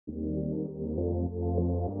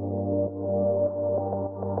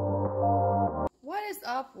What is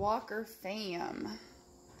up, Walker fam?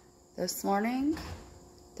 This morning,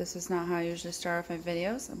 this is not how I usually start off my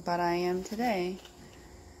videos, but I am today.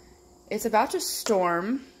 It's about to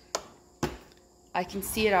storm. I can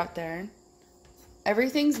see it out there.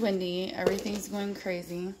 Everything's windy. Everything's going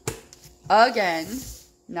crazy. Again.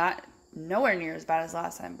 Nowhere near as bad as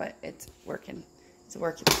last time, but it's working. It's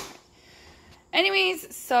working.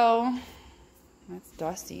 Anyways, so that's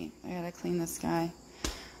dusty. I gotta clean this guy.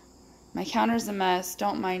 My counter's a mess.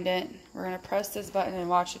 Don't mind it. We're gonna press this button and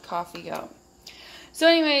watch the coffee go. So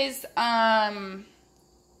anyways,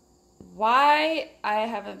 why I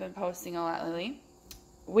haven't been posting a lot lately.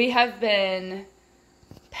 We have been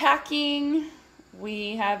packing.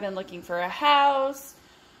 We have been looking for a house.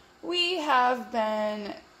 We have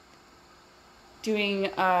been doing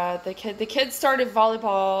the kids started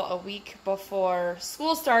volleyball a week before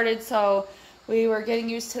school started, so we were getting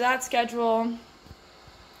used to that schedule.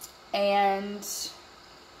 And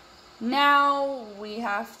now we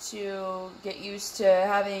have to get used to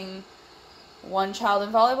having one child in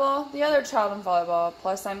volleyball, the other child in volleyball,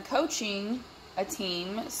 plus I'm coaching a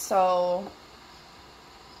team, so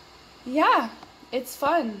yeah, it's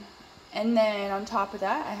fun. And then on top of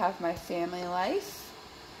that, I have my family life,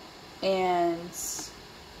 and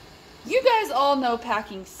you guys all know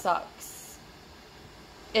packing sucks.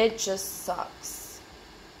 It just sucks.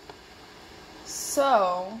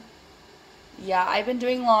 So yeah, I've been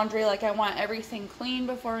doing laundry. Like, I want everything clean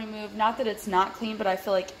before we move. Not that it's not clean, but I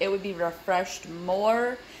feel like it would be refreshed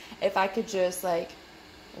more if I could just, like,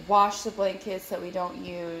 wash the blankets that we don't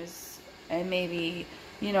use and maybe,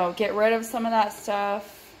 you know, get rid of some of that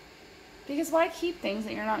stuff. Because why keep things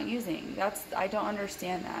that you're not using? I don't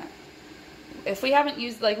understand that. If we haven't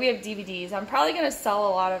used, like, we have DVDs. I'm probably going to sell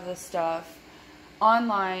a lot of this stuff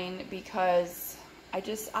online because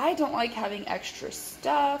I don't like having extra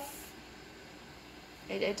stuff.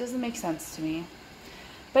 It doesn't make sense to me.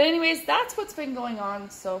 But anyways, that's what's been going on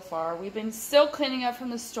so far. We've been still cleaning up from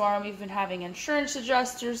the storm. We've been having insurance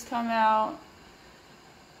adjusters come out.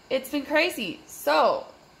 It's been crazy. So,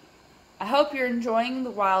 I hope you're enjoying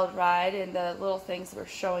the wild ride and the little things we're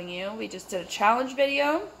showing you. We just did a challenge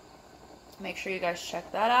video. Make sure you guys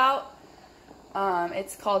check that out.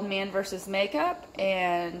 It's called Man vs. Makeup,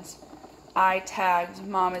 and I tagged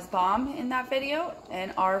Mom is Bomb in that video,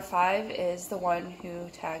 and R5 is the one who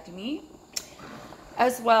tagged me.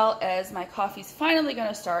 As well as my coffee's finally going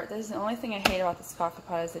to start. This is the only thing I hate about this coffee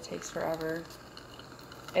pot is it takes forever.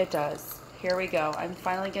 It does. Here we go. I'm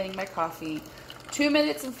finally getting my coffee. 2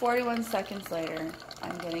 minutes and 41 seconds later,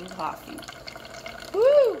 I'm getting coffee.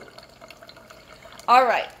 Woo!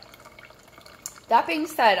 Alright. That being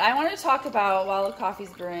said, I want to talk about, while the coffee's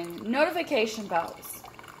brewing, notification bells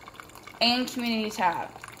and community tab.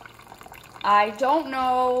 I don't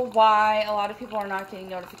know why a lot of people are not getting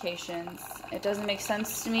notifications. It doesn't make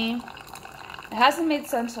sense to me. It hasn't made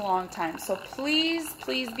sense in a long time. So please,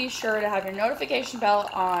 please be sure to have your notification bell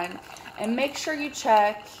on and make sure you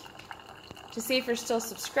check to see if you're still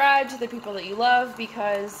subscribed to the people that you love,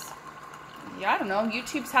 because, yeah, I don't know,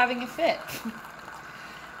 YouTube's having a fit.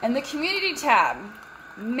 And the community tab,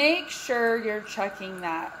 make sure you're checking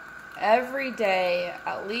that every day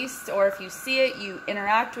at least, or if you see it, you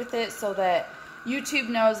interact with it so that YouTube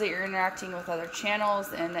knows that you're interacting with other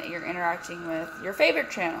channels and that you're interacting with your favorite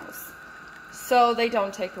channels, so they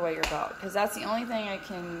don't take away your vote, because that's the only thing I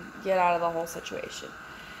can get out of the whole situation.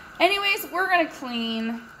 Anyways, we're gonna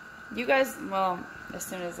clean. You guys, well, as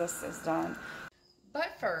soon as this is done. But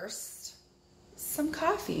first, some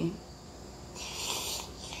coffee.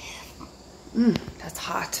 That's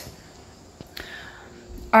hot.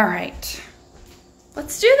 All right,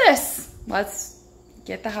 let's do this. Let's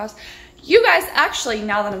get the house. You guys, actually,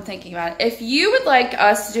 now that I'm thinking about it, if you would like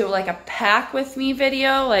us to do like a pack with me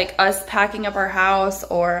video, like us packing up our house,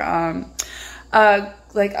 or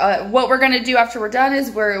what we're gonna do after we're done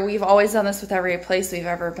is we've always done this with every place we've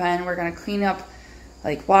ever been. We're gonna clean up,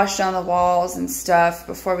 like wash down the walls and stuff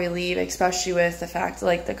before we leave, especially with the fact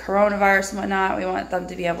like the coronavirus and whatnot. We want them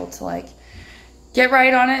to be able to like get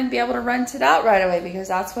right on it and be able to rent it out right away, because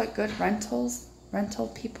that's what good rental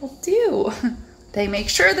people do. They make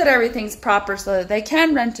sure that everything's proper so that they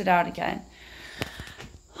can rent it out again.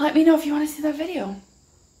 Let me know if you want to see that video.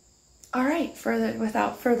 All right,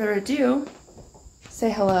 without further ado,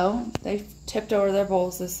 say hello. They've tipped over their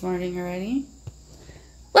bowls this morning already.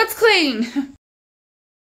 Let's clean.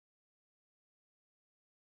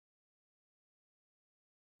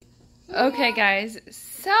 Okay, guys,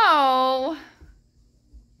 so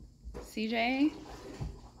CJ,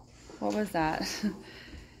 what was that?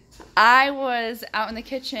 I was out in the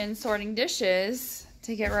kitchen sorting dishes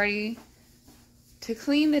to get ready to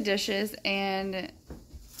clean the dishes, and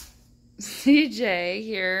CJ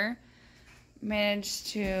here managed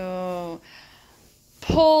to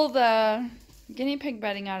pull the guinea pig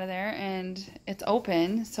bedding out of there, and it's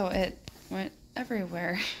open, so it went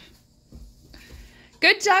everywhere.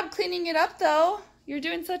 Good job cleaning it up, though. You're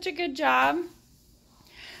doing such a good job.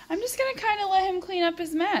 I'm just going to kind of let him clean up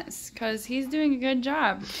his mess, because he's doing a good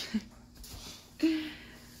job.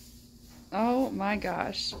 Oh my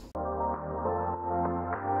gosh.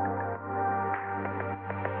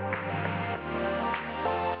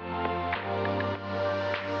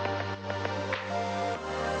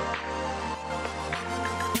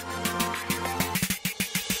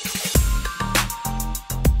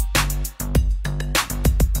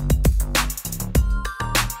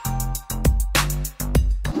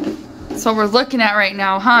 That's what we're looking at right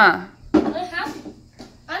now, huh? What happened?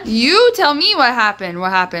 You tell me what happened.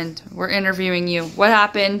 What happened? We're interviewing you. What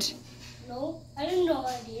happened? No, I have no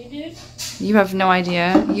idea, dude. You have no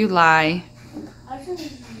idea. You lie.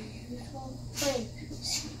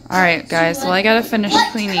 Alright, guys. Well, I gotta finish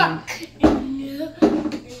cleaning.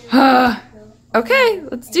 Okay,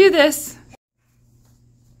 let's do this.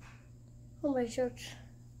 Oh, my shorts.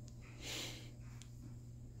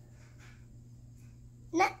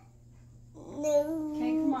 No.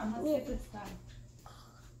 Okay, come on. Let's get this done.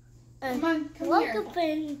 Come on, come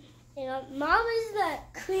here. And Mom is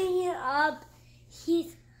like cleaning up.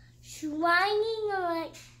 He's shining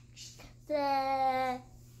like the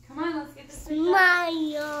Come on, let's get this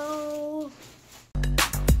smile.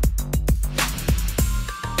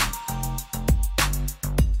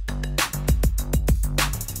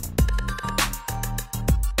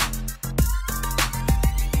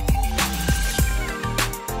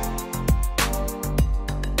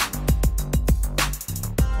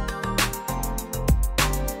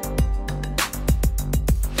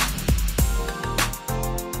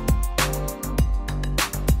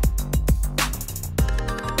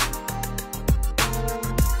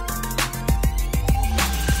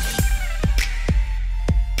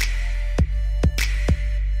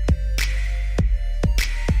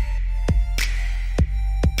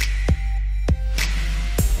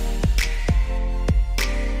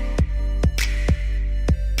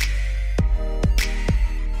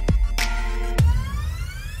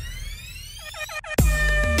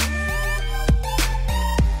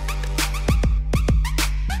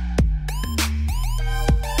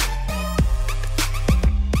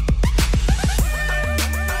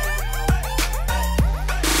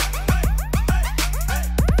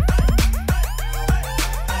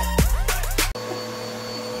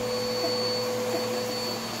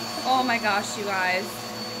 Oh my gosh, you guys.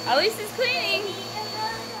 At least it's cleaning.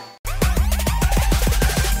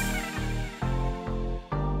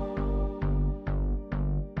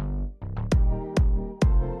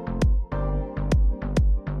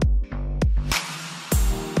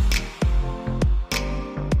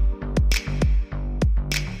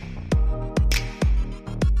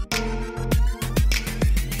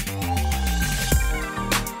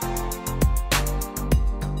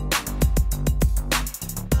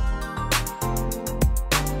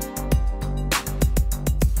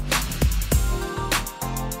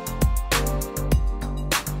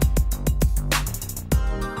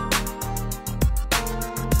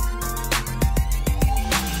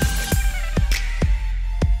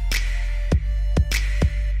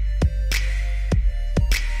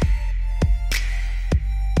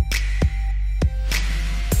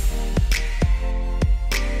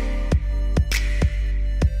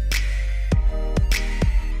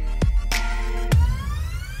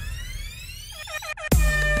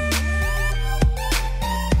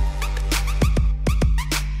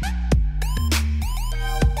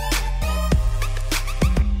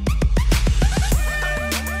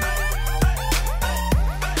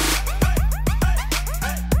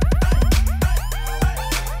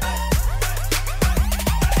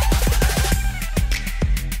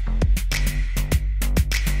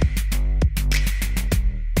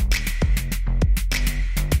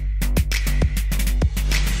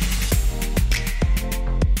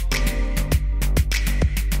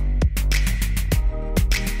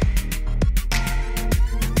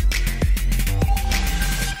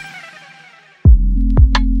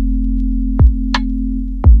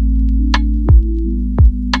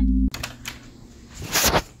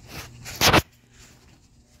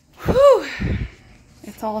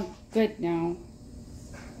 It's all good now.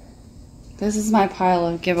 This is my pile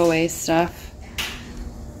of giveaway stuff.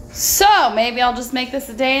 So, maybe I'll just make this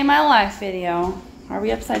a day in my life video. Are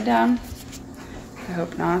we upside down? I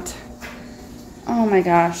hope not. Oh my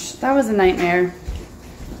gosh, that was a nightmare.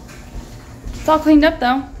 It's all cleaned up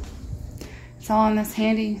though. It's all in this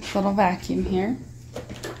handy little vacuum here.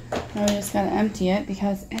 Now we just gotta empty it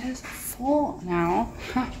because it is full now.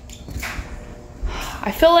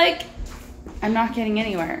 I feel like I'm not getting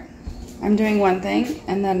anywhere. I'm doing one thing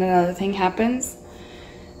and then another thing happens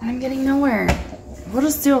and I'm getting nowhere. We'll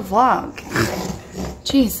just do a vlog.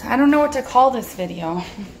 Jeez, I don't know what to call this video.